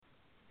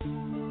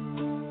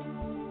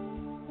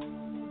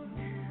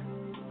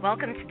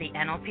Welcome to the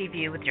NLP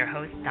View with your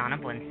host, Donna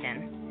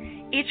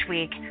Blinston. Each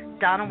week,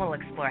 Donna will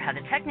explore how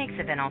the techniques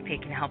of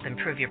NLP can help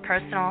improve your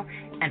personal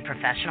and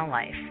professional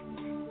life.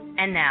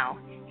 And now,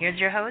 here's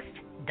your host,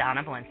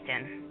 Donna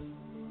Blinston.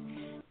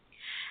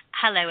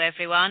 Hello,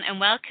 everyone, and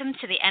welcome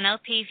to the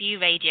NLP View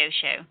radio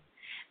show.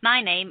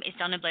 My name is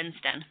Donna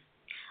Blinston.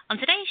 On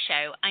today's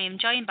show, I am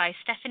joined by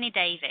Stephanie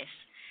Davis,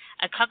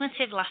 a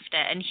cognitive laughter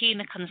and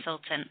humour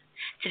consultant,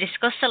 to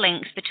discuss the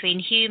links between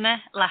humour,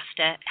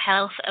 laughter,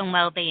 health and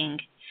well-being,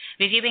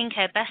 reviewing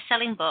her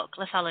best-selling book,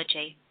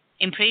 Lithology,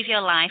 Improve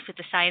Your Life with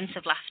the Science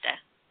of Laughter.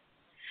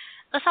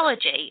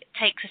 Lithology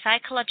takes a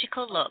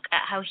psychological look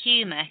at how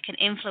humour can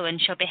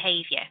influence your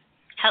behaviour,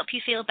 help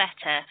you feel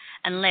better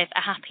and live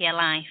a happier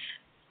life.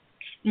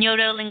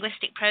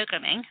 Neuro-linguistic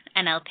programming,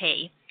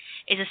 NLP,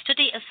 is a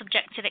study of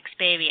subjective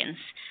experience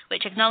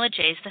which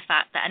acknowledges the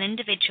fact that an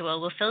individual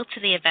will filter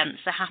the events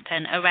that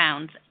happen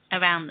around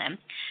them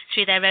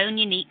through their own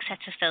unique set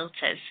of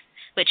filters,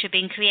 which have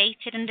been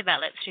created and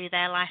developed through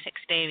their life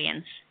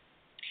experience.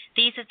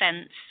 These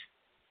events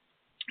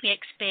we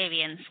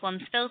experience,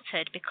 once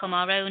filtered, become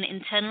our own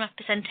internal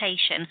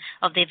representation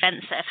of the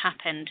events that have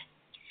happened.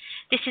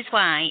 This is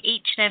why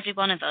each and every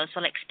one of us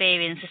will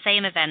experience the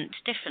same event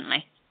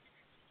differently.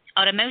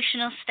 Our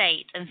emotional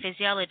state and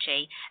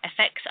physiology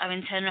affects our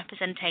internal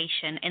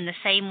representation in the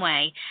same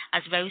way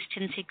as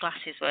rose-tinted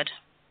glasses would.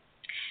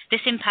 This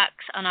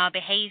impacts on our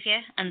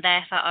behaviour and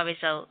therefore our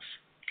results.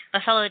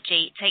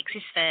 Lithology takes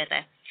this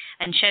further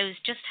and shows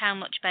just how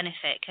much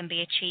benefit can be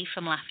achieved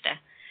from laughter.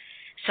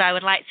 So I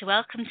would like to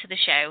welcome to the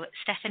show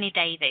Stephanie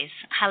Davis.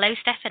 Hello,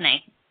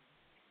 Stephanie.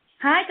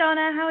 Hi,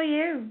 Donna. How are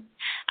you?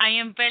 I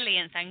am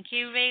brilliant, thank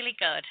you. Really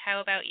good. How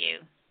about you?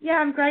 Yeah,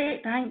 I'm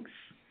great, thanks.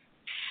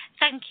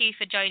 Thank you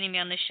for joining me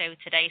on the show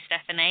today,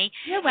 Stephanie.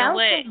 You're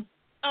welcome.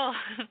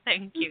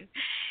 Thank you.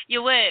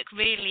 Your work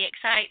really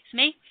excites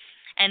me.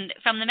 And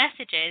from the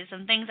messages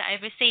and things that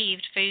I've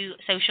received through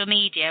social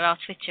media, our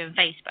Twitter and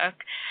Facebook,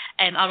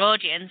 our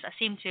audience, I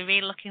seem to be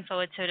really looking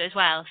forward to it as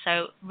well.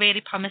 So really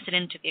promising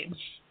interview.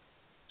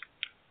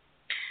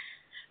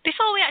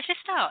 Before we actually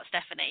start,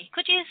 Stephanie,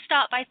 could you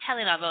start by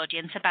telling our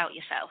audience about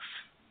yourself?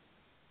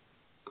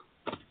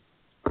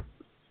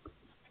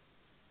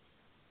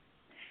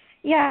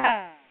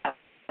 Yeah.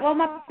 Well,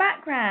 my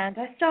background,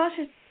 I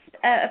started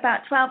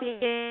about 12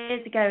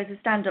 years ago as a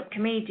stand-up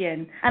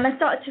comedian, and I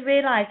started to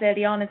realise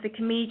early on as a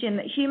comedian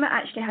that humour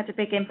actually had a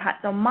big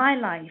impact on my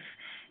life,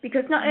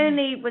 because not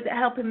only was it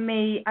helping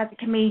me as a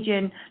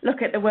comedian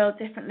look at the world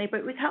differently,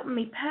 but it was helping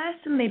me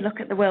personally look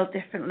at the world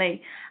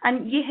differently.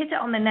 And you hit it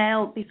on the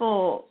nail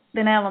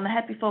on the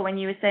head before when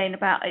you were saying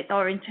about it's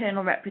our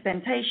internal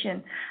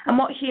representation. And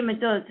what humour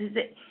does is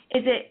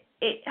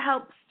it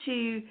helps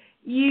to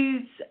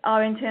use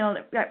our internal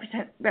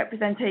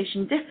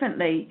representation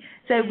differently,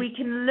 so we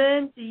can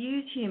learn to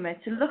use humour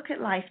to look at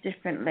life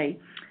differently.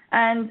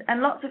 And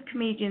lots of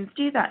comedians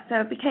do that, so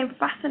I became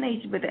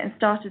fascinated with it and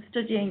started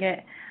studying it.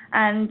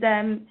 And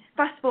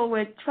fast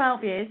forward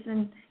 12 years,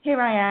 and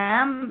here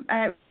I am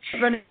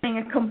running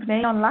a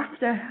company on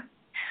laughter.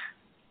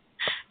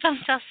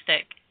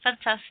 Fantastic.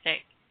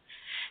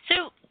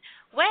 So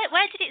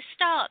where did it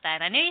start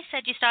then? I know you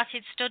said you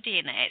started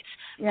studying it.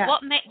 Yeah.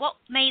 What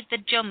made the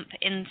jump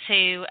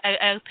into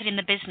opening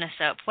the business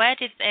up? Where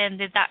did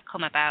that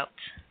come about?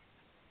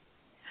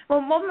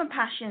 Well, one of my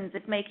passions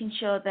is making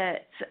sure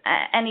that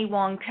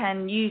anyone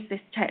can use this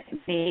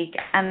technique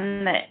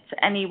and that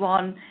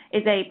anyone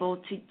is able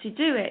to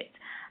do it.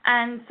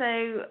 And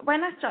so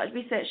when I started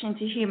researching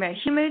into humour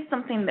is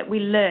something that we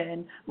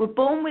learn. We're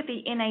born with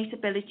the innate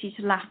ability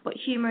to laugh, but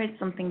humour is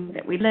something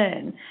that we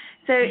learn.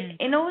 So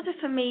in order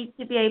for me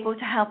to be able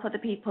to help other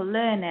people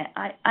learn it,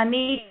 I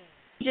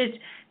needed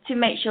to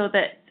make sure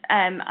that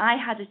I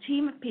had a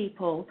team of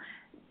people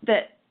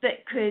that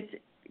could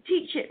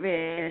teach it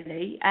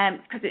really,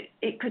 because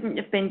it couldn't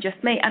have been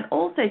just me, and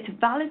also to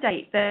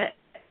validate that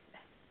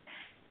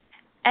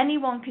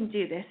anyone can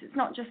do this. It's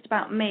not just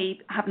about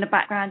me having a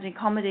background in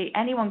comedy.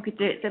 Anyone could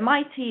do it. So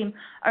my team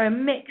are a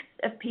mix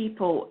of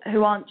people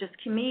who aren't just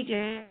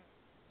comedians.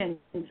 And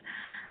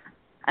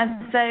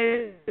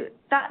so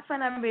that's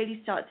when I really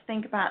started to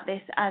think about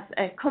this as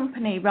a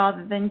company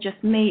rather than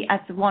just me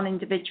as one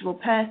individual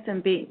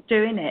person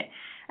doing it.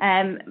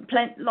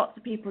 Lots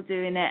of people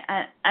doing it,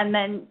 and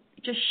then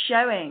just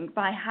showing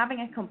by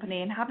having a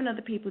company and having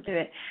other people do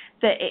it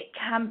that it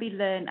can be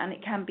learned and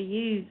it can be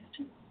used.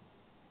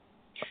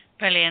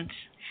 Brilliant.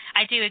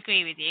 I do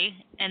agree with you,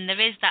 and there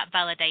is that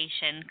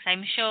validation, because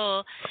I'm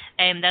sure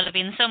there'll have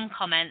been some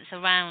comments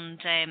around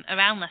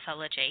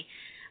lithology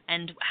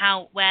and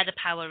where the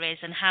power is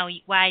and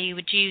why you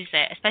would use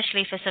it,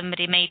 especially for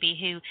somebody maybe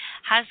who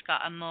has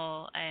got a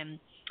more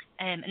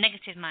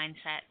negative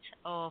mindset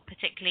or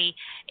particularly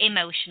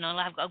emotional.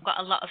 I've got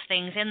a lot of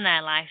things in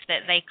their life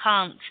that they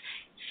can't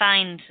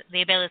find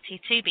the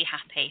ability to be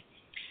happy.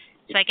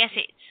 So I guess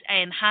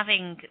it's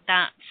having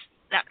that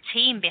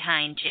team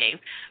behind you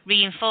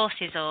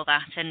reinforces all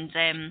that,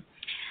 and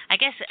I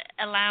guess it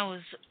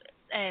allows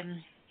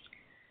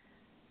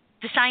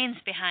the science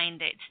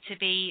behind it to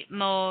be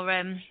more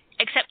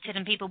accepted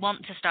and people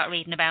want to start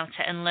reading about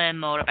it and learn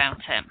more about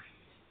it.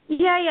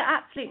 Yeah, you're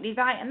absolutely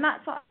right, and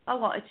that's what I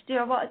wanted to do.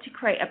 I wanted to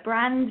create a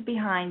brand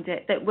behind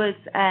it that was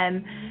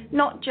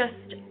not just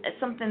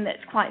something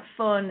that's quite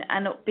fun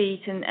and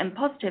upbeat and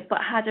positive, but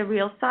had a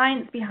real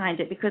science behind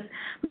it, because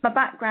my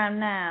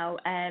background now,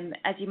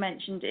 as you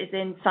mentioned, is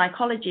in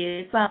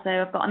psychology as well. So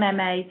I've got an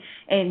MA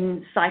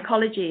in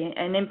psychology,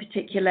 and in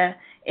particular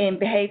in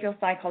behavioural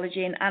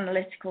psychology and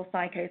analytical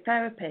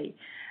psychotherapy.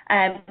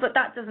 But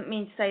that doesn't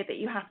mean to say that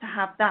you have to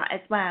have that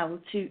as well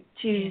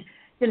to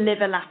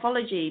deliver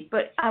Laughology,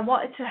 but I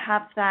wanted to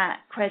have that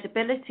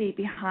credibility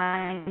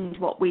behind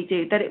what we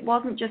do, that it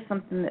wasn't just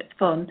something that's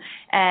fun.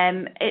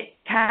 It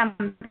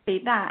can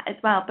be that as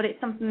well, but it's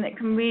something that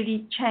can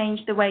really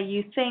change the way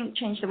you think,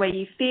 change the way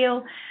you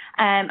feel,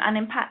 and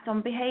impact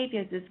on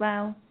behaviours as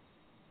well.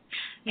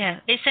 Yeah,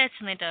 it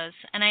certainly does.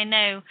 And I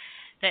know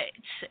that,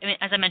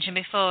 as I mentioned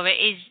before, it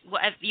is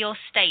whatever your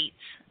state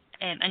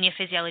and your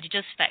physiology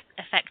does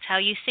affect how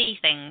you see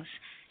things.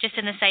 Just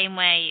in the same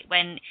way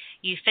when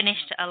you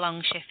finished a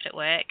long shift at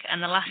work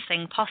and the last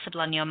thing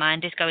possible on your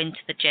mind is going to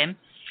the gym,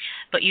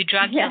 but you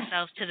drag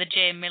yourself to the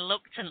gym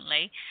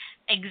reluctantly,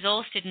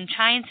 exhausted and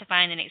trying to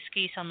find an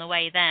excuse on the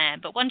way there.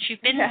 But once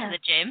you've been to the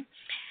gym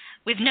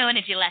with no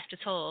energy left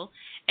at all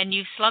and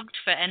you've slogged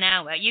for an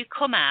hour, you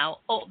come out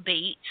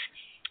upbeat,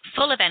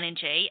 full of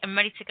energy and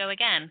ready to go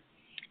again.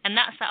 And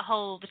that's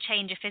the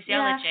change of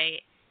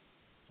physiology.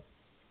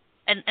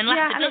 Yeah. And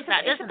laughter does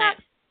that, doesn't it?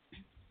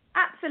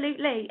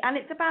 Absolutely, and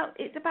it's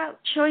about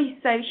choice.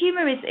 So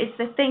humour is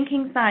the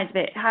thinking side of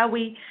it, how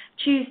we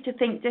choose to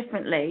think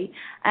differently,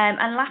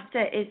 and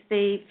laughter is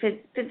the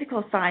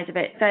physical side of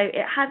it. So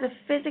it has a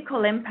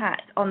physical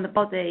impact on the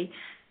body,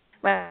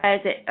 whereas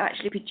it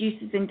actually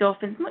produces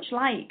endorphins, much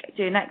like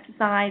doing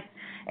exercise.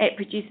 It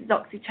produces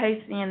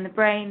oxytocin in the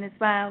brain as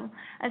well,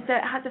 and so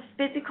it has a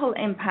physical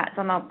impact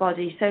on our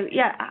body. So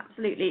yeah,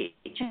 absolutely,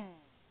 it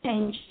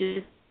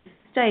changes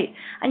state.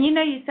 And you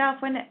know yourself,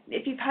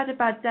 if you've had a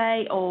bad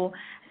day or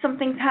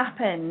something's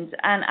happened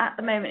and at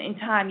the moment in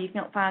time you've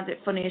not found it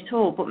funny at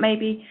all, but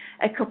maybe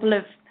a couple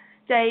of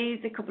days,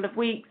 a couple of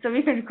weeks, or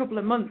even a couple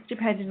of months,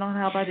 depending on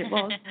how bad it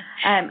was,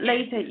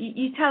 later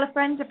you tell a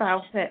friend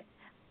about it,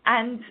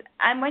 and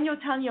when you're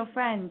telling your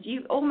friend,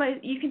 you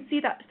can see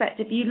that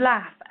perspective. You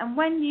laugh, and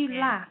when you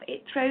laugh,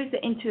 it throws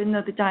it into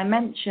another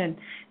dimension.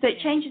 So it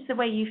changes the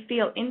way you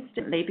feel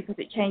instantly because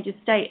it changes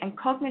state, and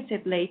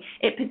cognitively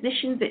it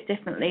positions it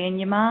differently in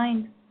your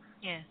mind.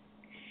 Yeah,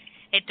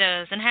 it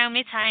does. And how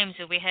many times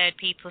have we heard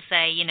people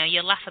say,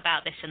 you'll laugh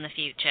about this in the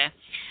future,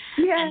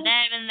 and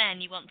there and then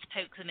you want to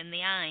poke them in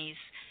the eyes,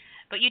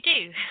 but you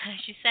do,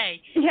 as you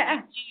say,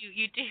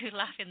 you do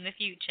laugh in the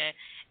future,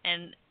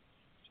 and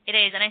it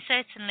is.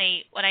 And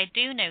what I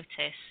do notice,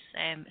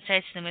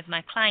 certainly with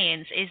my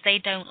clients, is they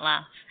don't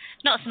laugh.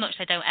 Not so much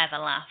they don't ever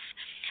laugh,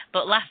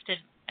 but laughter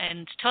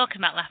and talking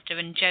about laughter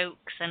and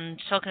jokes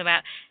and talking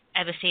about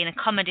ever seeing a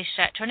comedy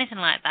stretch or anything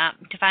like that,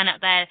 to find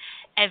out their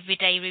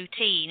everyday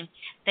routine,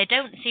 they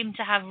don't seem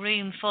to have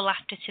room for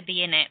laughter to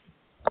be in it.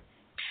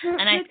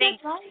 And I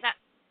think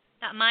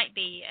that might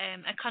be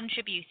a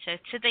contributor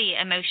to the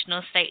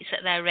emotional states that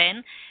they're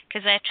in,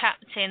 because they're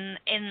trapped in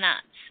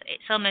that.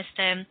 It's almost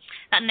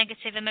that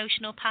negative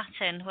emotional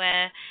pattern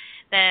where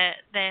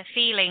they're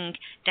feeling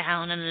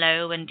down and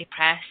low and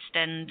depressed,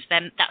 and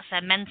that's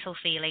their mental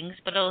feelings,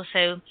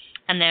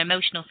 and their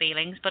emotional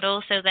feelings, but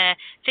also their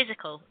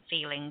physical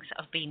feelings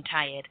of being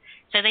tired.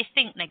 So they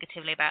think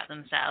negatively about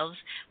themselves,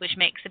 which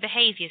makes the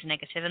behaviours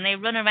negative, and they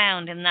run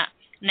around in that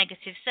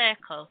negative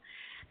circle.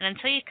 And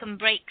until you can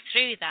break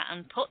through that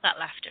and put that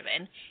laughter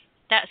in,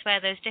 that's where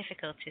those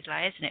difficulties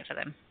lie, isn't it, for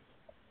them?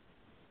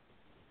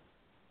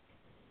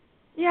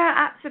 Yeah,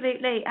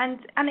 absolutely. And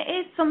it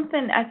is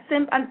something as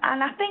simple,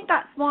 and I think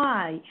that's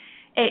why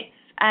it's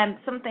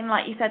something,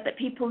 like you said, that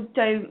people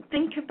don't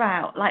think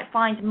about, like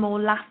finding more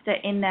laughter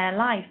in their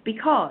life,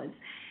 because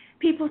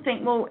people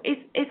think, well,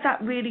 is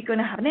that really going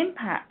to have an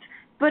impact?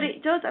 But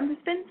it does, and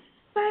there's been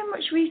so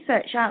much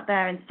research out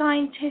there and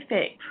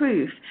scientific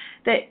proof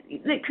that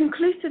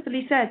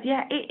conclusively says,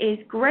 yeah, it is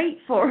great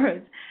for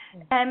us.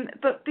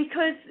 But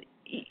because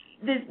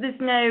there's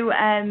no,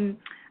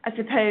 I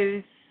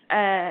suppose,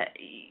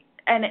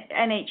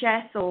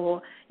 NHS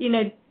or,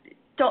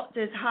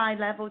 doctors,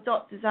 high-level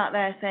doctors out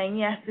there saying,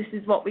 yes, this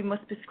is what we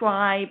must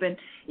prescribe, and,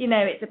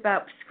 it's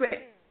about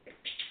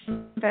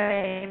prescription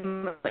very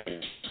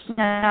much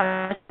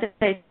now.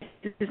 There's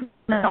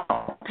not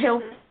a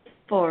pill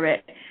for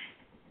it.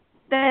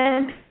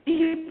 Then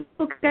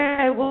people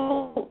go,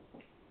 well,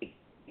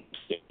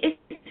 is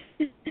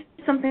this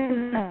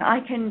something that I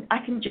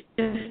can just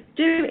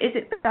do? Is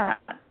it that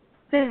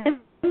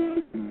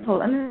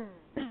simple? And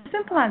the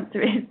simple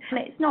answer is, and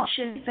it's not,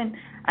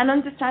 and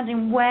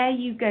understanding where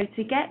you go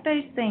to get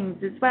those things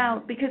as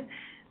well, because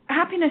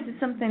happiness is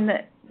something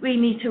that we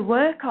need to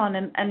work on,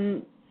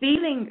 and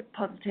feeling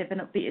positive and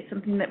upbeat is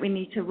something that we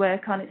need to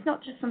work on. It's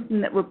not just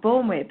something that we're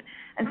born with.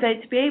 And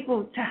so to be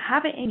able to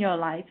have it in your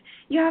life,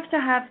 you have to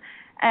have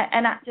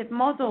an active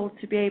model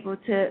to be able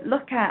to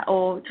look at,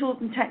 or tools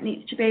and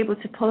techniques to be able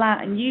to pull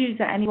out and use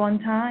at any one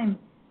time.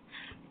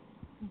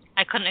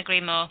 I couldn't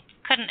agree more.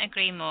 Couldn't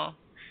agree more.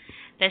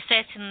 There's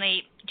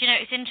certainly, do you know,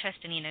 it's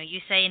interesting, you know, you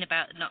saying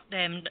about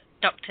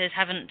doctors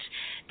haven't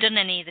done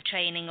any of the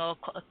training or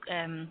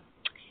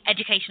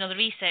education or the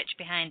research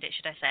behind it,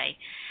 should I say.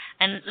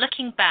 And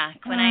looking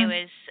back, when I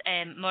was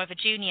more of a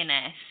junior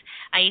nurse,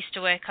 I used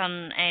to work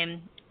on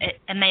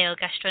a male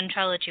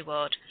gastroenterology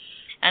ward.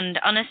 And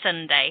on a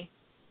Sunday,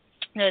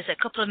 there was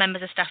a couple of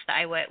members of staff that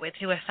I worked with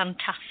who were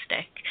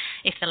fantastic,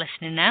 if they're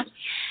listening now.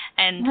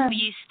 And we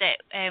used to,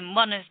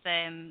 one of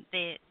them,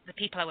 the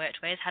people I worked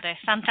with, had a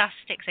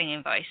fantastic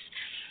singing voice.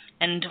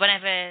 And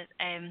whenever,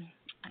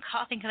 I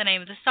can't think of the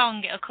name of the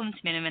song, it'll come to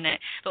me in a minute,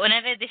 but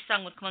whenever this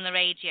song would come on the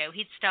radio,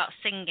 he'd start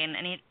singing,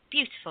 and he had a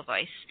beautiful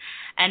voice,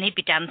 and he'd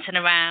be dancing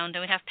around,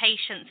 and we'd have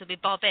patients who'd be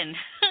bobbing,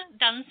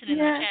 dancing in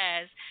the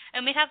chairs,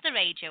 and we'd have the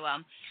radio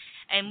on.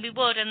 And we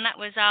would, and that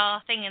was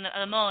our thing in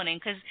the morning,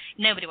 because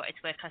nobody wanted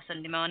to work on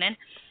Sunday morning.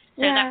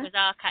 So that was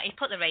our cat. He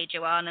put the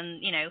radio on,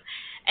 and, you know,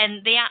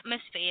 and the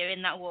atmosphere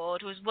in that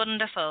ward was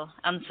wonderful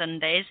on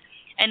Sundays.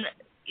 And,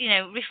 you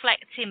know,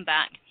 reflecting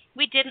back,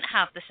 we didn't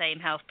have the same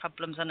health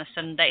problems on a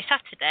Sunday.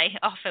 Saturday,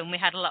 often we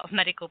had a lot of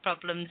medical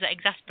problems that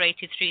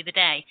exasperated through the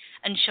day,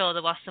 and sure,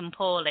 there was some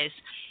poorlies.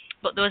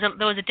 But there was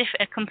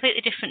a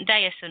completely different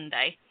day a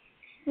Sunday.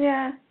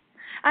 Yeah.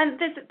 And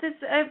there's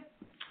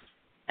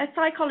a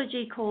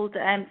psychology called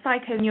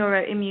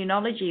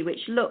psychoneuroimmunology, which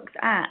looks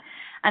at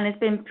and has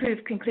been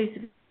proved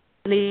conclusively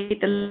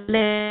the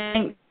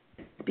link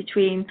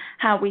between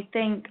how we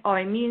think, our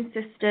immune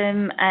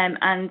system,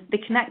 and the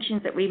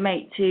connections that we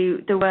make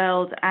to the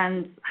world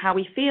and how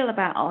we feel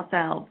about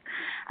ourselves.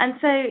 And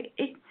so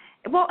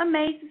what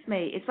amazes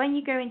me is when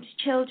you go into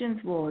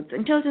children's wards,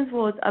 and children's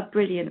wards are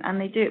brilliant, and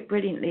they do it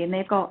brilliantly, and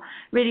they've got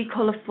really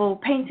colourful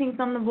paintings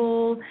on the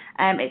wall.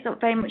 It's not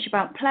very much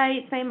about play,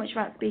 it's very much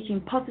about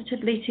speaking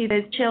positively to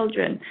those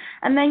children.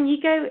 And then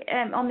you go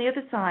on the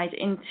other side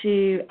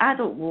into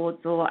adult wards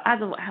or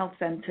adult health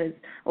centres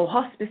or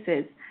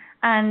hospices,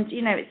 and,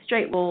 you know, it's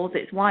straight walls,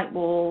 it's white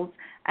walls,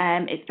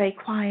 it's very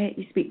quiet,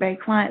 you speak very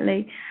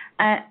quietly.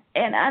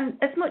 And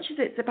as much as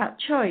it's about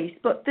choice,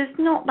 but there's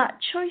not that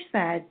choice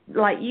there,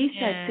 like you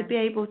said, to be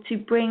able to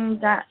bring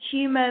that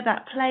humour,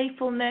 that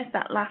playfulness,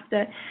 that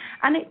laughter,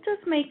 and it does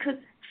make us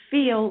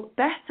feel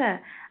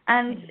better.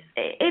 And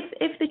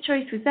if the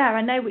choice was there,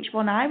 I know which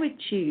one I would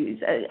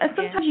choose.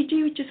 Sometimes you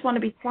do just want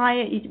to be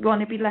quiet, you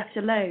want to be left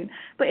alone,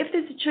 but if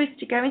there's a choice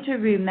to go into a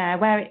room there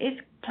where it is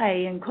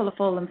play and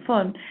colourful and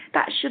fun,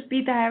 that should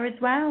be there as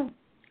well.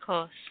 Of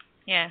course,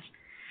 yes.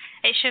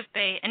 It should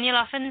be. And you'll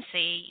often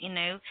see, you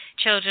know,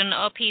 children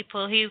or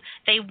people who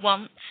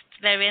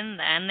they're in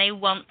there and they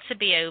want to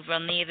be over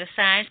on the other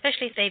side,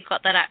 especially if they've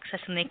got that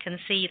access and they can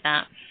see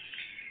that,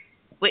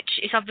 which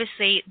is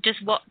obviously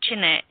just watching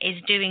it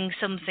is doing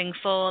something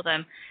for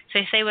them. So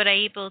if they were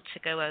able to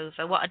go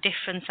over, what a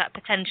difference that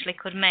potentially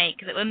could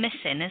make that we're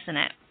missing, isn't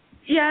it?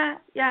 Yeah,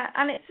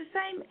 and it's the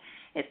same.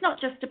 It's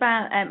not just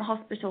about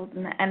hospitals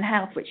and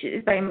health, which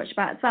is very much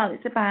about as well.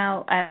 It's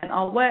about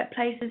our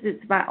workplaces.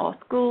 It's about our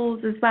schools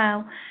as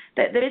well.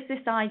 That there is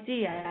this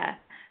idea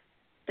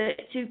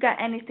that to get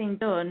anything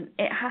done,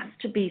 it has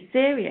to be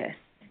serious.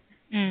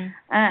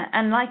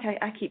 And like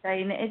I keep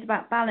saying, it is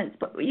about balance.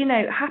 But, you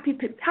know,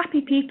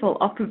 happy people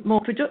are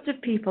more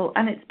productive people,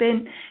 and it's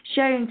been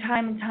shown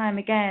time and time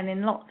again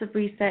in lots of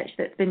research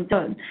that's been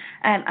done.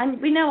 And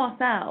we know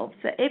ourselves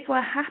that if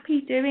we're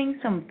happy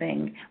doing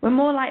something, we're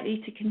more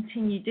likely to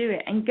continue to do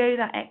it and go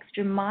that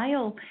extra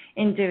mile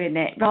in doing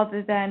it,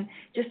 rather than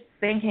just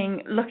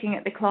looking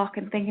at the clock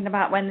and thinking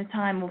about when the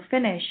time will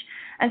finish.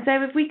 And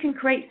so if we can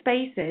create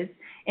spaces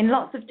in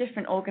lots of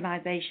different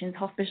organisations,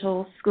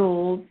 hospitals,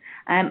 schools,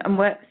 and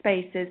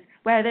workspaces,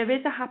 where there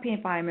is a happy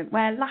environment,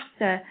 where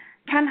laughter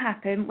can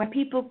happen, where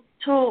people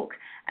talk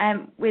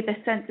with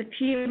a sense of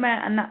humour,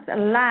 and that's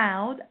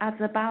allowed as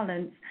a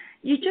balance,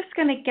 you're just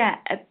going to get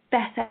a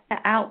better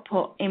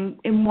output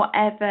in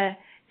whatever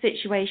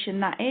situation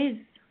that is.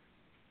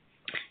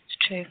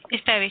 It's true.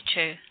 It's very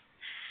true.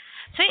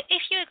 So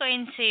if you were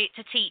going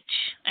to teach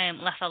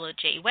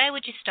lethology, where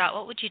would you start?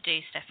 What would you do,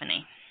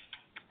 Stephanie?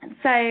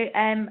 So,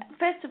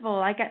 first of all,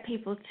 I get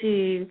people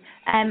to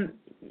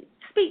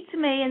speak to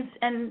me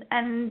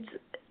and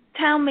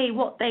tell me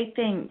what they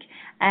think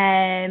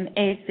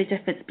is the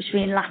difference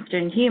between laughter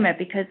and humour,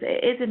 because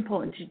it is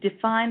important to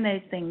define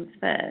those things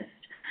first.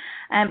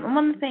 And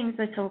one of the things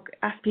I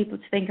ask people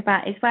to think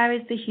about is, where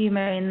is the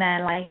humour in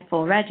their life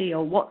already,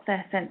 or what's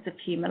their sense of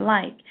humour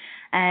like?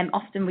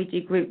 Often we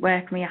do group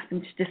work and we ask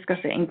them to discuss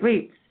it in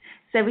groups.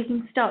 So we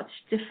can start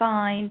to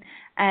define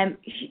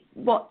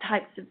what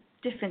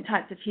different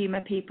types of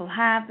humour people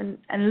have,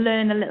 and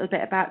learn a little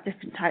bit about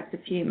different types of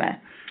humour.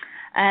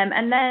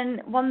 And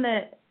then one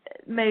of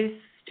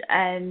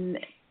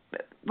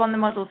the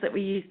models that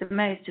we use the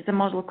most is a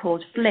model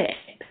called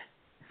FLIP.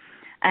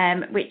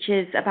 which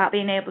is about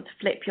being able to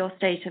flip your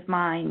state of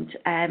mind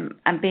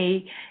and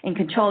be in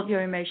control of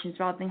your emotions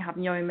rather than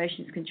having your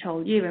emotions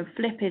control you. And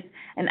flip is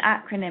an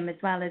acronym as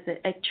well as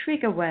a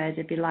trigger word,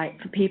 if you like,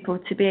 for people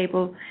to be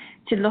able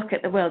to look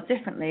at the world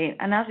differently.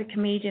 And as a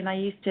comedian, I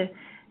used to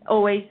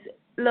always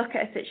look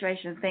at a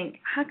situation and think,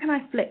 how can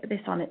I flip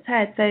this on its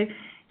head? So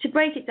to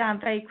break it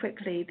down very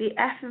quickly, the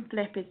F in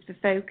flip is for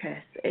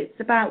focus. It's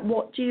about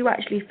what do you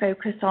actually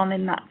focus on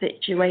in that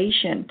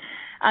situation.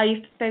 Are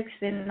you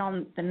focusing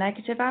on the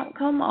negative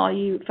outcome? Are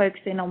you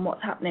focusing on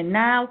what's happening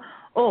now?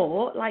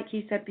 Or, like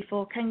you said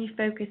before, can you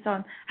focus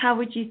on how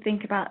would you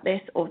think about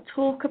this or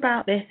talk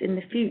about this in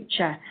the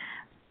future?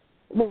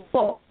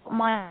 What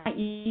might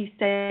you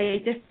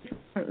say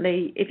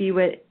differently if you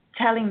were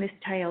telling this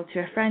tale to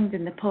a friend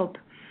in the pub?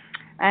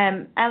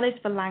 L is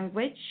for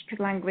language,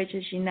 because language,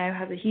 as you know,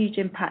 has a huge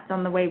impact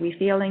on the way we're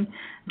feeling.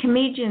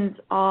 Comedians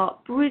are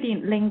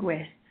brilliant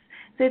linguists,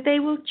 so they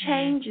will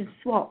change and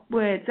swap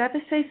words ever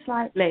so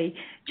slightly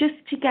just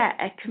to get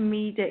a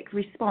comedic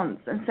response.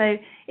 And so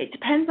it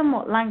depends on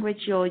what language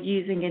you're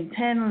using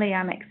internally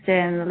and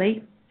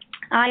externally.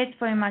 I is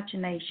for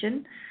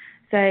imagination.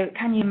 So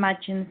can you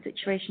imagine the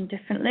situation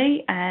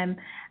differently? And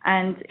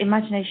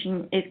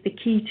imagination is the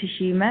key to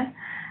humour.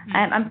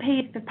 And P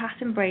is for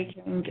pattern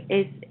breaking.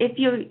 Is if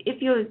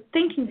you're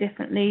thinking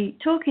differently,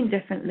 talking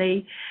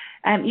differently,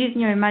 using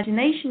your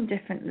imagination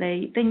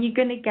differently, then you're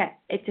going to get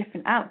a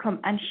different outcome.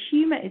 And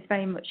humour is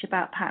very much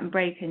about pattern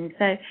breaking.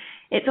 So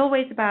it's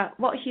always about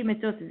what humour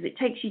does is it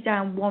takes you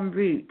down one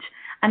route,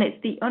 and it's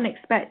the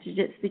unexpected,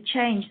 it's the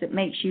change that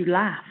makes you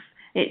laugh.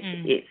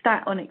 It's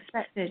that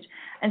unexpected.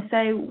 And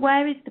so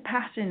where is the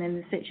pattern in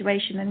the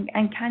situation,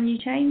 and can you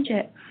change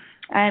it?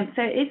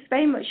 So it's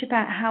very much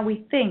about how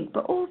we think,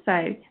 but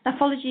also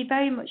Laughology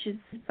very much is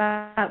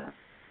about,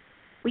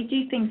 we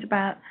do things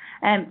about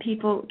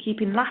people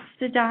keeping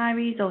laughter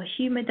diaries or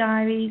humour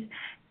diaries,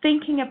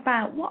 thinking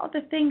about what are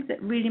the things that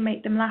really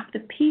make them laugh, the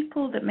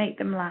people that make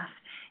them laugh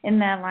in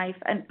their life,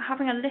 and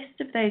having a list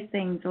of those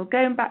things, or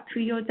going back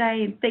through your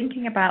day and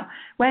thinking about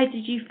where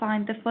did you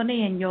find the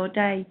funny in your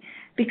day.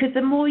 Because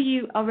the more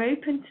you are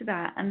open to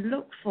that and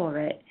look for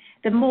it,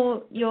 the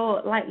more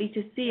you're likely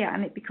to see it,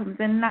 and it becomes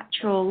a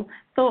natural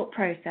thought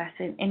process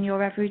in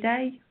your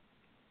everyday.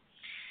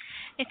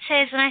 It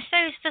is, and I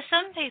suppose for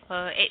some people,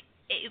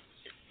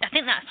 I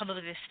think that's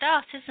probably the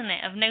start, isn't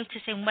it, of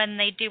noticing when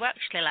they do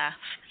actually laugh,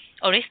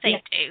 or if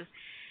they do.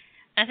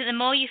 And I think the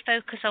more you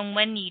focus on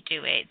when you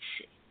do it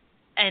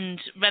and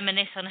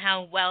reminisce on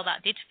how well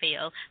that did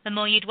feel, the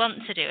more you'd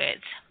want to do it.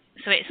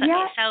 So it's like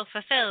it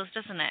self-fulfills,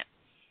 doesn't it?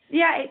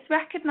 Yeah, it's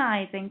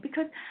recognising,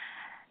 because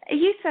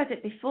you said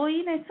it before,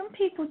 some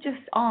people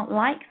just aren't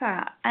like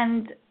that,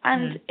 and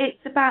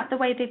it's about the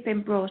way they've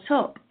been brought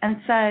up.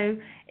 And so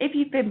if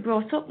you've been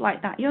brought up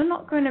like that, you're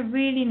not going to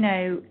really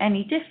know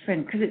any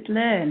different, because it's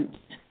learned.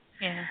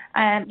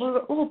 Yeah. We're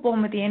all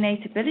born with the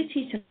innate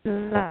ability to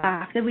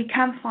laugh, so we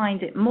can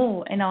find it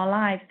more in our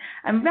lives.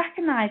 And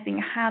recognising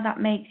how that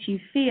makes you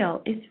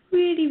feel is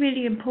really,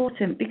 really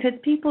important, because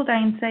people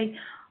then say,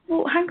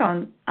 well, hang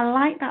on, I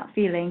like that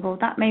feeling, or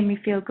that made me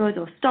feel good,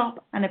 or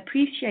stop and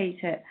appreciate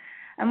it.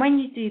 And when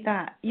you do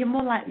that, you're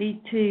more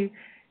likely to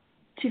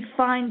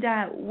find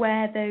out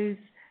where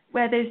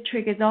those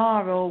triggers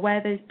are, or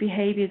where those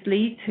behaviours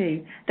lead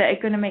to, that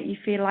are going to make you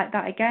feel like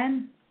that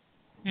again.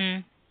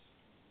 It's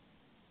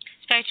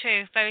very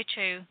true, very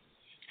true.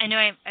 I know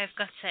I've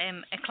got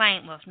a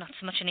client, well, not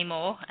so much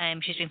anymore.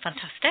 She's been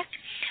fantastic,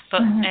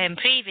 but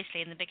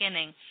previously in the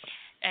beginning,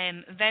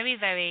 very,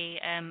 very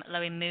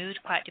low in mood,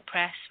 quite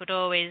depressed, would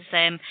always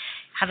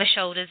have her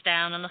shoulders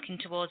down and looking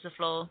towards the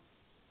floor.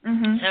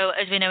 So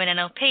as we know in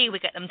NLP, we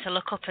get them to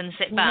look up and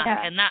sit back,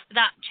 and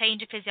that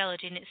change of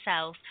physiology in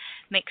itself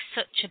makes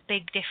such a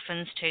big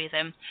difference to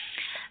them.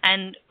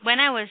 And when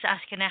I was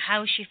asking her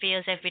how she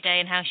feels every day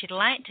and how she'd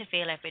like to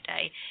feel every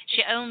day,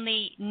 she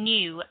only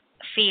knew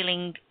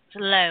feeling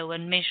low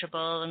and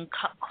miserable and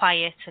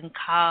quiet and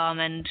calm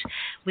and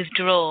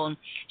withdrawn.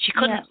 She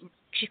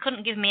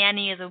couldn't give me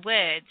any other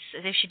words,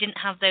 as if she didn't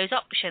have those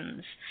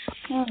options.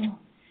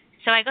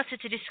 So I got her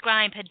to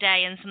describe her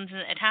day and something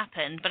that had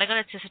happened, but I got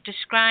her to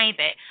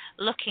describe it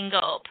looking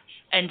up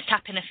and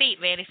tapping her feet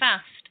really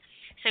fast.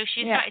 So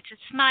she started to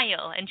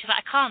smile, and she's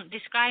like, I can't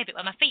describe it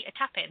when my feet are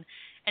tapping,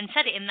 and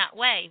said it in that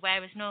way,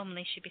 whereas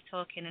normally she'd be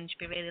talking and she'd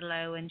be really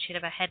low and she'd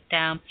have her head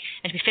down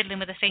and she'd be fiddling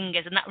with her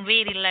fingers and that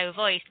really low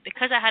voice.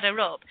 Because I had her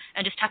up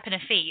and just tapping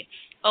her feet,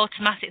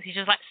 automatically she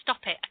was like,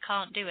 stop it, I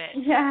can't do it.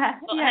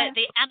 But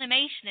the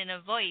animation in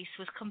her voice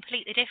was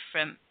completely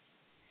different.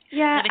 So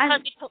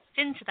because we hooked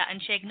into that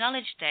and she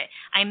acknowledged it,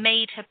 I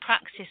made her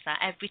practice that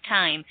every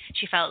time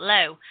she felt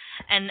low.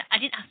 And I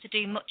didn't have to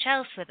do much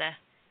else with her.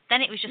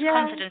 Then it was just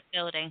confidence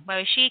building,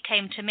 whereas she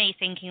came to me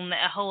thinking that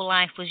her whole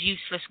life was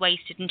useless,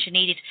 wasted, and she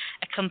needed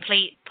a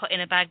complete put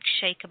in a bag,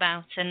 shake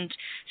about, and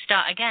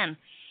start again.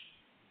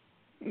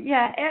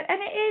 Yeah,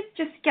 and it is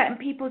just getting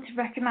people to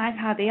recognise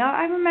how they are.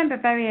 I remember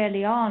very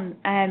early on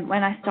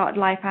when I started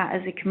life out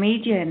as a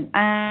comedian,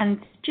 and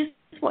just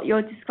what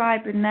you're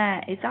describing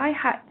there is I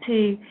had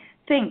to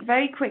think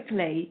very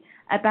quickly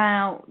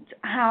about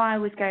how I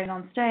was going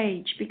on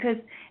stage, because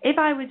if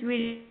I was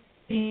really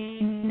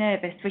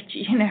nervous, which,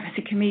 as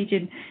a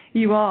comedian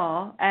you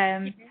are,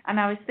 and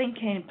I was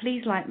thinking,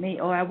 please like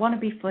me, or I want to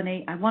be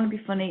funny,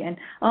 and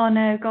oh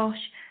no, gosh,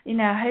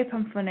 I hope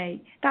I'm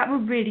funny, that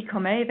would really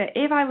come over.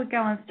 If I would go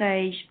on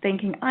stage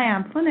thinking I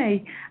am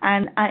funny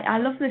and I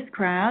love this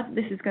crowd,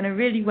 this is going to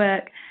really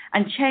work,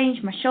 and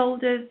change my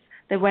shoulders,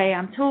 the way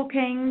I'm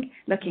talking,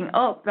 looking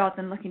up rather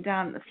than looking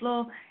down at the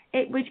floor,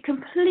 it would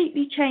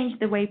completely change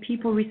the way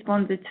people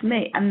responded to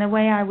me and the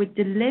way I would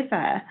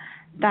deliver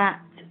that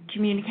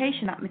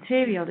communication, that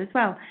material as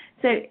well.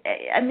 So,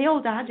 and the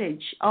old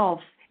adage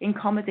in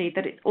comedy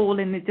that it's all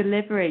in the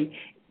delivery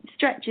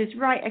stretches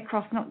right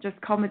across not just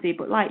comedy,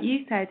 but like you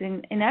said,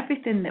 in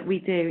everything that we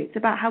do, it's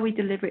about how we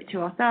deliver it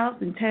to ourselves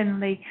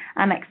internally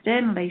and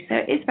externally. So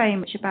it's very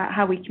much about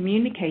how we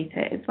communicate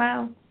it as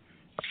well.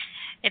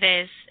 It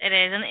is, and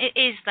it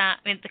is that,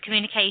 the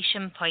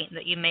communication point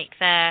that you make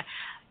there.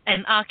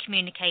 Our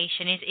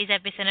communication is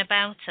everything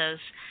about us,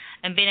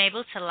 and being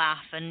able to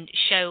laugh and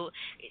show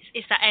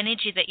it's that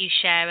energy that you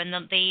share, and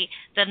the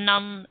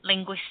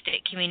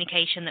non-linguistic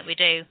communication that we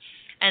do,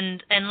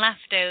 and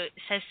laughter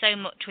says so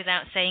much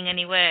without saying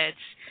any words,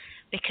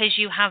 because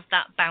you have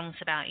that bounce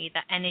about you,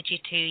 that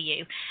energy to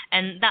you,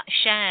 and that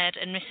shared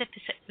and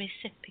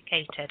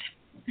reciprocated.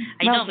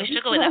 I normally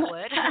struggle with that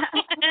word.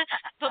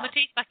 Put my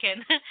teeth back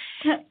in.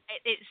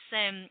 It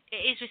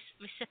is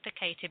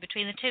reciprocated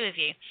between the two of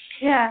you.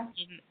 Yeah.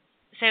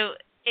 So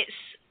it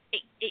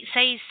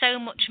says so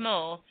much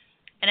more.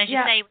 And as you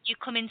say, when you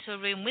come into a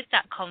room with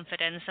that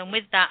confidence and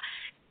with that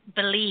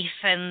belief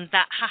and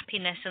that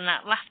happiness and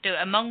that laughter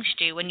amongst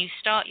you when you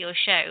start your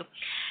show,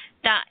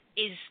 that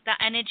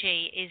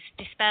energy is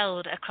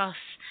dispelled across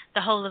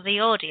the whole of the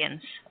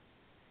audience.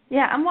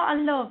 Yeah, and what I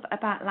love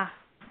about laughter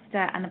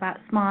and about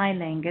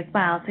smiling as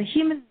well, so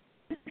humans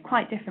are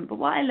quite different, but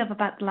what I love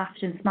about the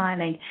laughter and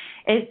smiling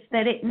is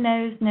that it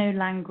knows no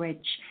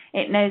language,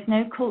 it knows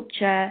no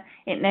culture,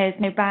 it knows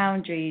no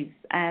boundaries.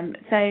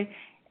 So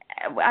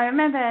I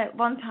remember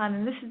one time,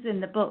 and this is in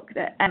the book,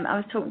 that I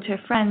was talking to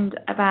a friend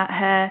about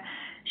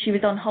she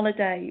was on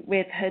holiday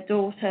with her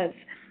daughters,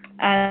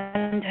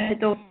 and her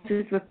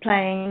daughters were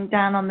playing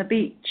down on the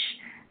beach,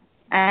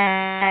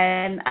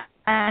 and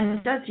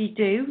as you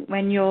do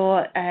when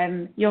you're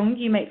young,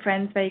 you make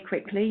friends very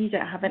quickly. You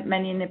don't have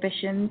many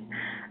inhibitions.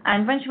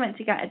 And when she went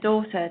to get her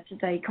daughter to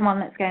say, come on,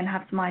 let's go and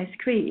have some ice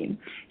cream,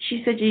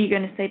 she said, are you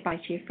going to say bye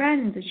to your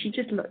friends? And she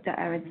just looked at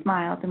her and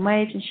smiled and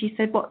waved. And she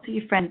said, what's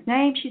your friend's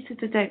name? She said,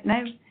 I don't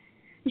know.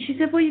 And she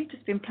said, well, you've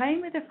just been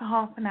playing with her for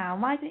half an hour.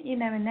 Why don't you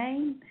know her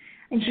name?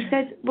 And she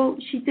said, well,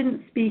 she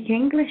didn't speak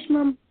English,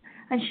 Mum.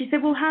 And she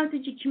said, well, how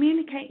did you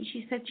communicate? And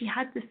she said she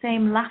had the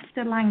same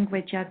laughter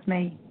language as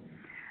me.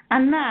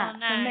 And that,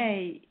 for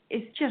me,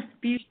 is just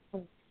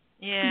beautiful.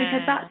 Yeah.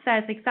 Because that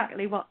says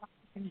exactly what laughter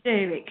can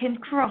do. It can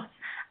cross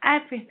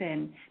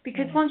everything.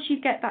 Because once you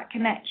get that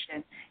connection,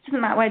 it doesn't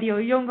matter whether you're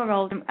young or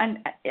old, and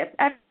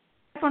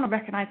everyone will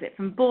recognise it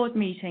from board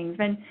meetings,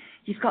 when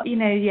you've got,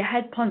 your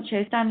head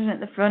poncho standing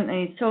at the front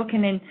and he's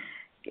talking in,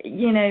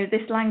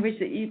 this language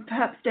that you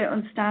perhaps don't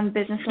understand,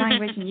 business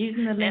language, and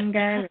using the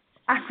lingo,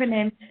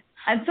 acronyms,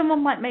 and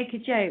someone might make a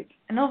joke,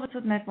 and all of a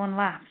sudden everyone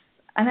laughs,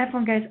 and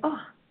everyone goes, oh,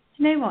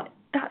 you know what?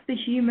 That's the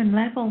human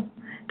level.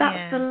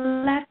 That's the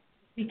level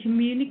we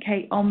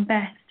communicate on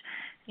best.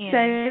 Yeah.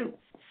 So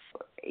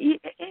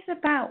it's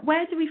about,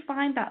 where do we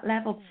find that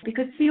level?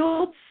 Because we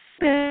all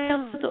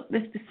build up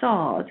this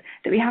facade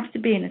that we have to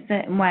be in a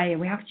certain way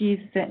and we have to use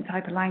a certain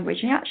type of language.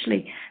 And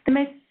actually, the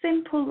most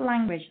simple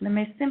language, the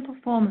most simple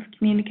form of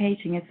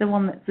communicating is the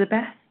one that's the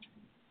best.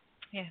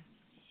 Yeah.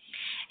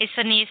 It's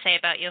funny you say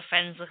about your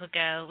friend's little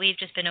girl. We've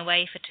just been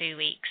away for 2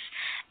 weeks,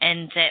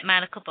 and my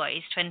little boy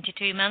is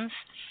 22 months.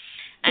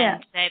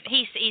 And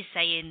he's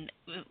saying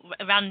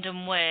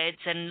random words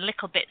and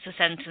little bits of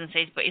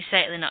sentences, but he's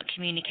certainly not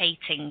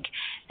communicating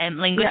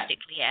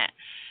linguistically yet.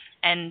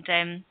 And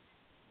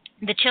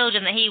the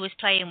children that he was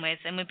playing with,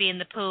 and we'd be in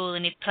the pool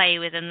and he'd play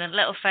with, and the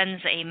little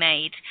friends that he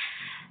made,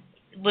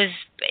 it was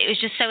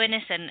just so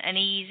innocent and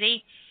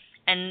easy.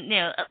 And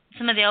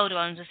some of the older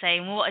ones were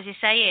saying, well, what is he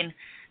saying?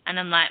 And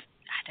I'm like,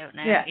 I don't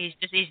know. Yeah.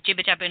 He's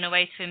jibber jabbering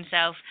away to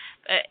himself.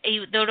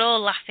 They were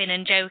all laughing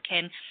and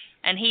joking.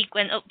 And he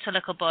went up to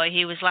little boy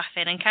who was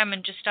laughing, and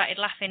Cameron just started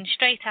laughing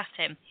straight at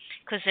him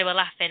because they were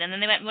laughing. And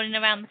then they went running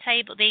around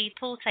the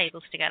pool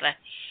tables together.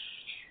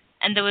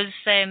 And there was,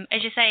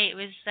 as you say, it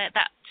was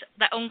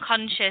that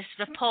unconscious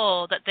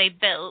rapport that they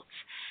built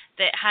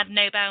that had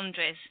no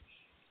boundaries,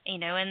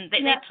 and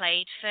they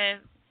played for,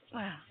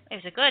 well, it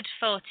was a good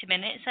 40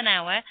 minutes, an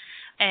hour,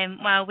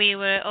 while we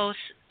were all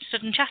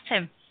stood and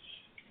chatting.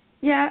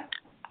 Yeah,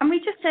 and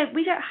we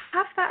don't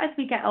have that as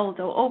we get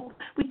older, or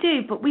we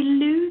do, but we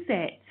lose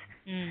it.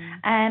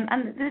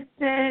 And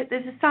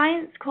there's a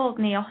science called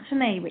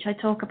neoteny, which I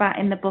talk about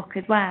in the book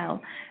as well,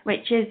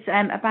 which is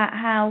about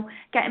how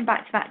getting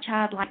back to that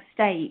childlike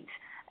state,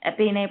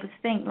 being able to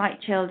think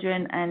like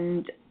children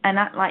and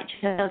act like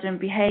children,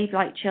 behave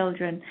like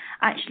children,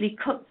 actually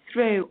cuts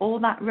through all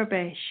that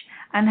rubbish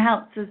and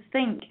helps us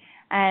think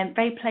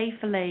very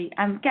playfully,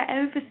 and get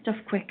over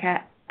stuff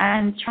quicker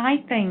and try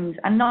things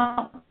and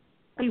not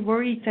be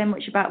worried so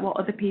much about what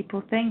other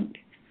people think.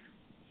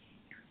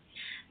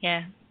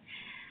 Yeah.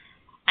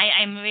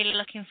 I'm really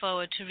looking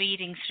forward to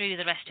reading through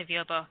the rest of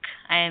your book.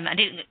 I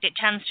didn't get a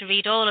chance to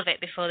read all of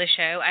it before the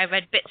show. I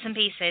read bits and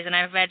pieces, and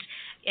I've read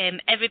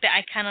every bit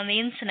I can on the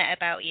internet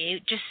about you,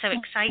 just so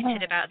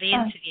excited about the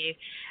interview.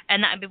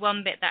 And that would be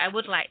one bit that I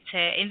would like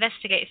to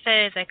investigate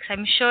further, because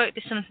I'm sure it would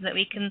be something that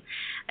we can,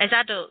 as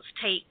adults,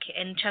 take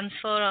and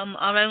transform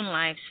our own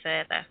lives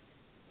further.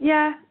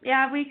 Yeah,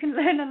 we can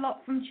learn a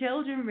lot from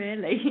children,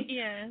 really.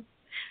 Yeah.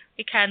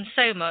 We can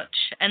so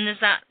much, and there's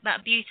that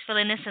beautiful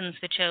innocence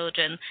for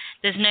children.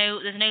 There's no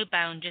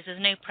boundaries,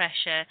 there's no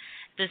pressure,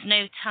 there's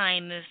no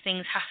time of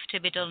things have to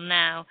be done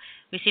now.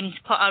 We seem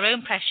to put our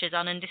own pressures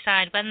on and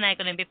decide when they're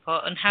going to be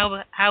put and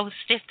how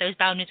stiff those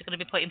boundaries are going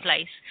to be put in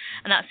place,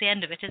 and that's the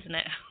end of it, isn't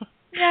it?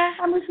 Yeah,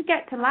 and we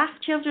forget to laugh.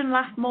 Children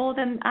laugh more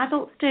than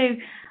adults do.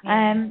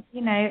 On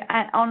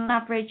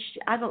average,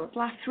 adults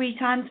laugh 3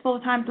 times, 4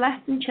 times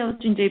less than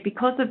children do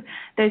because of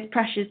those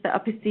pressures that are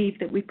perceived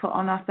that we put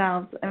on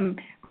ourselves.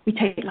 We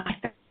take life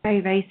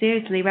very, very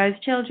seriously, whereas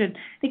children,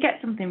 they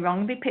get something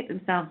wrong, they pick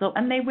themselves up,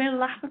 and they will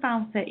laugh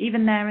about it,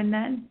 even there and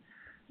then.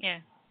 Yeah,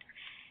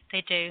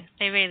 they do.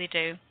 They really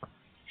do.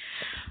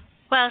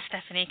 Well,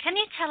 Stephanie, can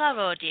you tell our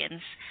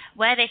audience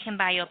where they can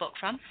buy your book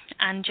from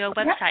and your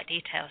website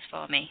details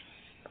for me?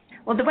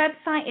 Well, the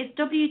website is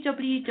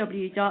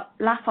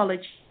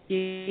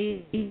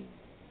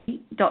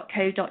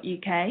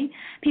www.laughology.co.uk.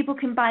 People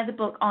can buy the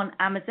book on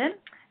Amazon.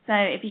 So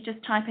if you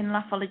just type in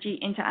Laughology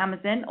into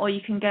Amazon, or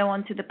you can go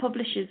onto the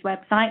publisher's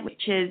website,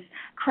 which is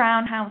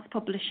Crown House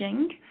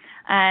Publishing,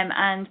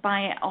 and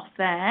buy it off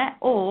there.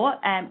 Or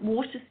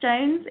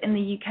Waterstones in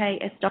the UK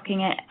are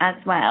stocking it as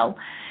well.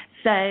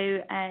 So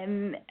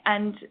and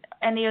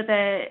any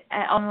other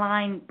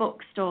online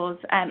bookstores.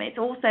 It's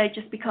also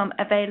just become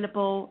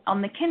available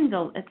on the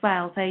Kindle as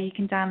well, so you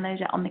can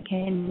download it on the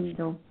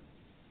Kindle.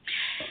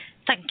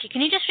 Thank you.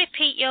 Can you just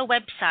repeat your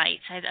website?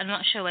 I'm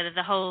not sure whether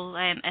the whole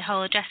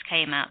address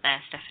came out there,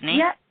 Stephanie.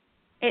 Yeah,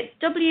 it's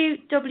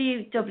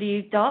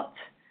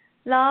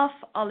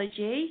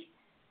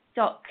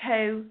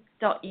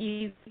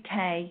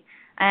www.laughology.co.uk.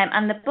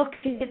 And the book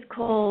is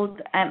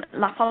called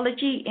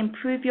Laughology,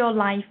 Improve Your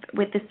Life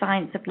with the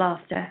Science of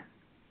Laughter.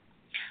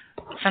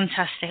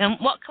 Fantastic. And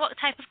what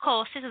type of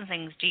courses and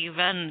things do you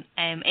run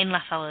in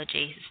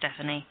Laughology,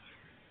 Stephanie?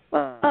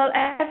 Well,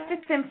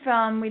 everything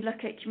from, we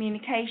look at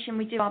communication,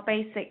 we do our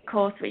basic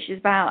course, which is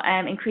about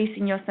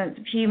increasing your sense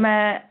of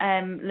humour,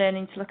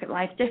 learning to look at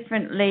life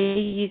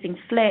differently, using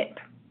Flip.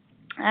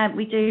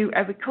 We do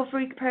a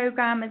recovery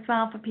program as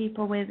well for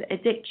people with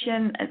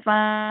addiction as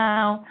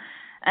well.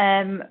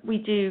 We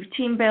do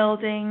team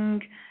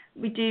building.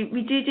 We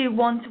do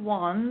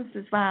one-to-ones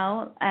as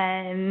well,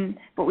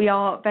 but we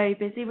are very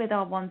busy with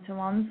our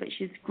one-to-ones,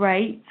 which is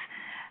great.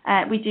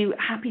 We do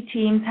happy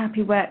teams,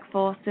 happy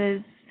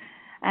workforces.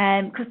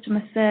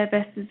 Customer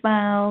service as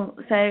well,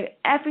 so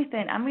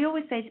everything. And we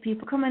always say to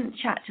people, come and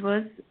chat to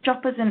us,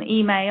 drop us an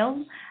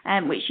email,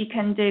 which you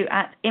can do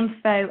at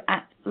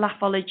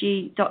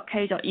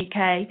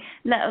info@laughology.co.uk.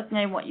 Let us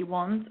know what you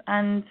want,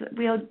 and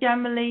we'll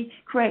generally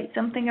create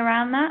something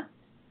around that.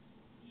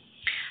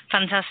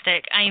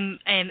 Fantastic. I'm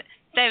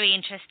very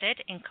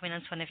interested in coming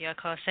onto one of your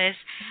courses.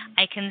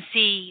 I can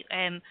see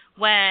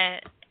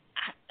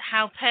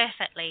how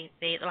perfectly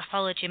the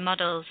Laughology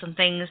models and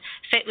things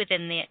fit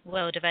within the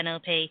world of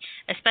NLP,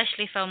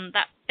 especially from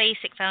that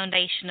basic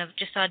foundation of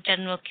just our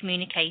general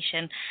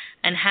communication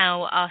and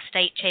how our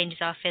state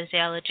changes our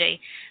physiology.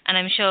 And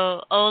I'm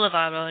sure all of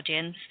our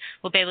audience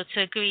will be able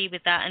to agree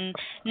with that and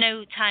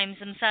know times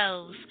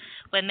themselves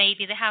where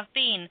maybe they have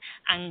been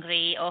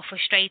angry or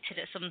frustrated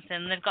at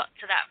something. They've got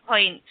to that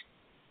point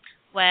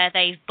where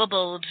they've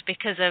bubbled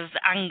because of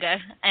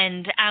anger,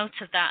 and out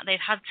of that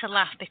they've had to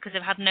laugh because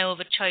they've had no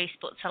other choice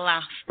but to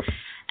laugh,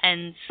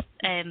 and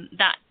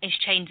that has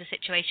changed the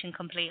situation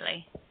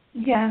completely.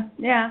 Yeah,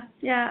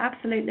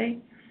 absolutely.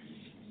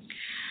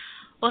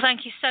 Well,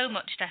 thank you so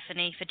much,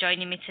 Stephanie, for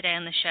joining me today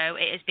on the show.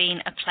 It has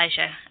been a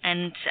pleasure,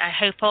 and I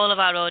hope all of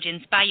our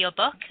audience buy your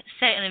book,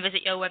 certainly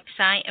visit your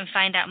website and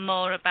find out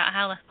more about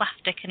how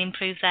laughter can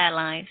improve their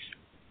lives.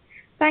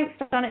 Thanks,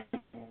 Donna.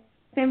 It's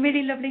been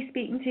really lovely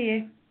speaking to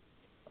you.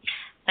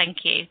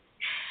 Thank you.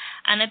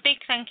 And a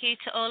big thank you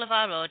to all of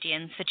our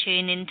audience for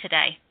tuning in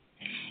today.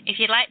 If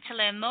you'd like to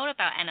learn more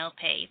about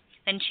NLP,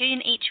 then tune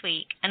in each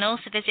week and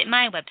also visit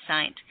my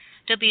website,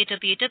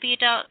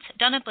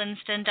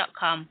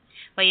 www.donnablinston.com,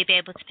 where you'll be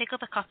able to pick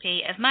up a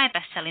copy of my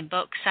best-selling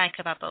book,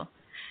 Psychobabble,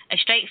 a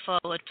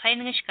straightforward, plain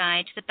English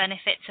guide to the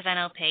benefits of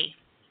NLP.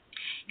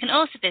 You can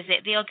also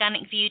visit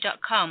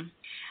theorganicview.com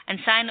and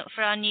sign up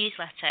for our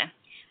newsletter,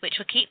 which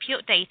will keep you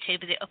updated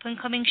with the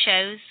up-and-coming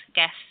shows,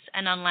 guests,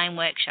 and online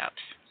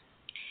workshops.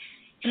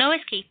 You can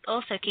always keep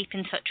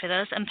in touch with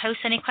us and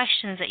post any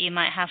questions that you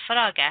might have for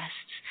our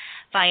guests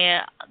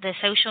via the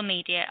social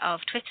media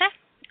of Twitter,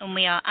 and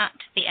we are at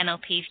the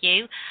NLP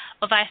View,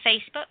 or via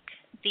Facebook,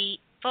 /the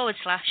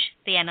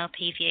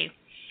NLP View.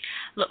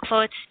 Look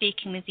forward to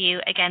speaking with you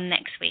again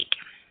next week.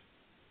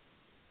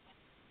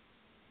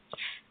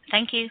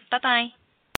 Thank you. Bye-bye.